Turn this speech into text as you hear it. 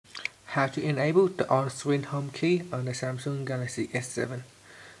how to enable the on-screen home key on the Samsung Galaxy S7.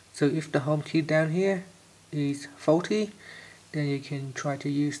 So if the home key down here is faulty, then you can try to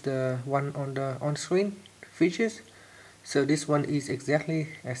use the one on the on-screen features. So this one is exactly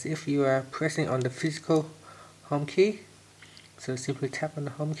as if you are pressing on the physical home key. So simply tap on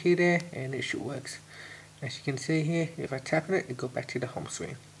the home key there and it should work. As you can see here, if I tap on it, it goes back to the home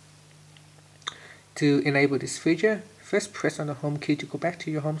screen. To enable this feature, first press on the home key to go back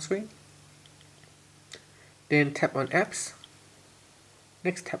to your home screen. Then tap on apps.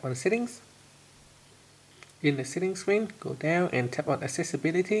 Next tap on settings. In the settings screen, go down and tap on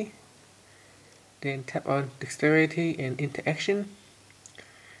accessibility. Then tap on dexterity and interaction.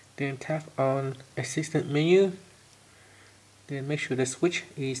 Then tap on assistant menu. Then make sure the switch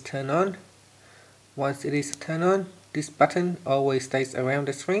is turned on. Once it is turned on, this button always stays around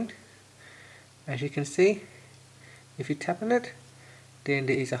the screen. As you can see, if you tap on it, then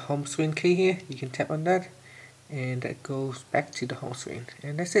there is a home screen key here. You can tap on that and that goes back to the home screen.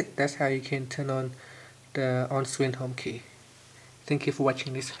 And that's it. That's how you can turn on the on-screen home key. Thank you for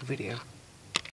watching this video.